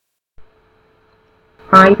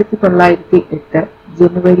1908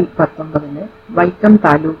 ജനുവരി 19 വൈക്കം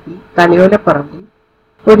താലൂക്കിൽ തലയോലപ്പറമ്പിൽ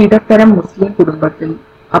ഒരിടത്തരം മുസ്ലിം കുടുംബത്തിൽ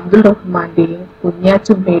അബ്ദുൾ റഹ്മാന്റെയും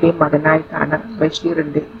കുഞ്ഞാച്ചുമ്മയുടെയും മകനായിട്ടാണ്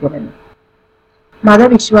ബഷീറിന്റെ ജനനം.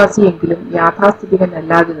 മതവിശ്വാസിയെങ്കിലും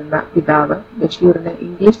യാഥാസ്ഥിതികനല്ലാതിരുന്ന പിതാവ് ബഷീറിന്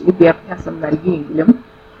ഇംഗ്ലീഷ് വിദ്യാഭ്യാസം നൽകിയെങ്കിലും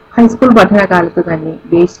ഹൈസ്കൂൾ പഠനകാലത്ത് തന്നെ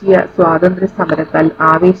ദേശീയ സ്വാതന്ത്ര്യ സമരത്താൽ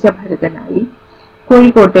ആവേശഭരിതനായി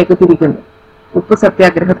കോഴിക്കോട്ടേക്ക് തിരിക്കുന്നു. ഉപ്പു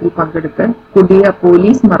സത്യാഗ്രഹത്തിൽ പങ്കെടുത്ത് കൊടിയ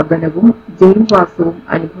പോലീസ് മർദ്ദനവും ജയിൽവാസവും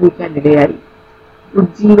അനുഭവിക്കാനിടയായി.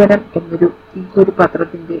 ഉജ്ജീവനം എന്നൊരു തീപ്പൊരി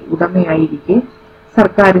പത്രത്തിന്റെ ഉടമയായിരിക്കെ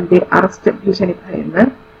സർക്കാരിന്റെ അറസ്റ്റ് ഭീഷണി ഭയന്ന്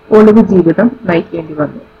ഒളിവ് ജീവിതം നയിക്കേണ്ടി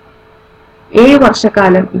വന്നു. 7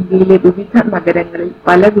 വർഷക്കാലം ഇന്ത്യയിലെ വിവിധ നഗരങ്ങളിൽ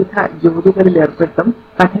പലവിധ ജോലികളിൽ ഏർപ്പെട്ടും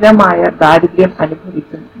കഠിനമായ ദാരിദ്ര്യം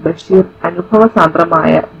അനുഭവിച്ചും ബഷീർ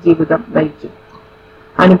അനുഭവസാന്ദ്രമായ ജീവിതം നയിച്ചു.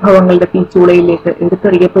 അനുഭവങ്ങളുടെ തീച്ചൂളയിലേക്ക്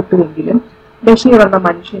എടുത്തെറിയപ്പെട്ടുവെങ്കിലും ബഷീർ എന്ന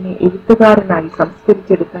മനുഷ്യനെ എഴുത്തുകാരനായി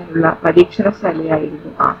സംസ്കരിച്ചെടുക്കാനുള്ള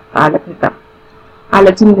പരീക്ഷണശാലയായിരുന്നു ആ കാലഘട്ടം.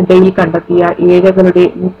 അലച്ചിനിടയിൽ കണ്ടെത്തിയ ഏഴകളുടെ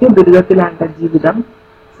നിത്യദുരിതത്തിലാണ്ട ജീവിതം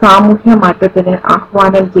സാമൂഹ്യ മാറ്റത്തിന്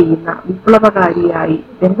ആഹ്വാനം ചെയ്യുന്ന വിപ്ലവകാരിയായി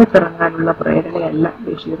രംഗത്തിറങ്ങാനുള്ള പ്രേരണയല്ല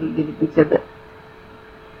ബഷീറിൽ ജനിപ്പിച്ചത്.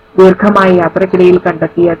 ദീർഘമായ യാത്രക്കിടയിൽ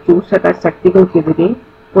കണ്ടെത്തിയ ചൂഷക ശക്തികൾക്കെതിരെ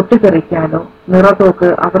പൊട്ടിത്തെറിക്കാനോ നിറതോക്ക്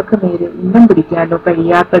അവർക്ക് നേരെ ഉന്നം പിടിക്കാനോ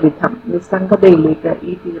കഴിയാത്ത വിധം നിസ്സംഗതയിലേക്ക്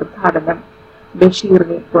ഈ തീർത്ഥാടനം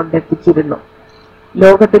ബഷീറിനെ കൊണ്ടെത്തിച്ചിരുന്നു.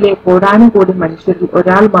 ലോകത്തിലെ കോടാനുകോടി മനുഷ്യരിൽ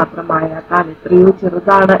ഒരാൾ മാത്രമായ താൻ എത്രയോ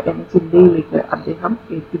ചെറുതാണ് എന്ന ചിന്തയിലേക്ക് അദ്ദേഹം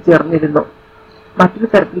എത്തിച്ചേർന്നിരുന്നു. മറ്റൊരു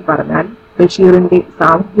തരത്തിൽ പറഞ്ഞാൽ ബഷീറിന്റെ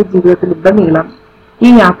സാമൂഹ്യ ജീവിതത്തിലുടനീളം ഈ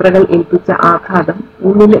യാത്രകൾ ഏൽപ്പിച്ച ആഘാതം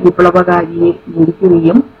ഉള്ളിലെ വിപ്ലവകാരിയെ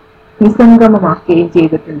ഞെരുക്കുകയും നിസ്സംഗമമാക്കുകയും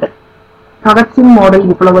ചെയ്തിട്ടുണ്ട്. ഭഗത് സിംഗ് മോഡൽ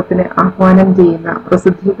വിപ്ലവത്തിന് ആഹ്വാനം ചെയ്യുന്ന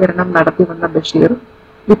പ്രസിദ്ധീകരണം നടത്തിവന്ന ബഷീർ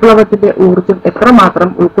വിപ്ലവത്തിന്റെ ഊർജം എത്രമാത്രം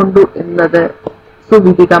ഉൾക്കൊണ്ടു എന്നത്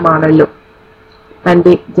സുവിദിതമാണല്ലോ.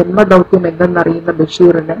 തന്റെ ജന്മദൗത്യം എന്തെന്നറിയുന്ന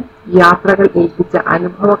ബഷീറിന് യാത്രകൾ ഏൽപ്പിച്ച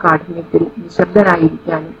അനുഭവ കാഠിന്യത്തിൽ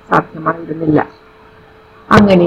നിശബ്ദനായിരിക്കാനും സാധ്യമായിരുന്നില്ല. അങ്ങനെ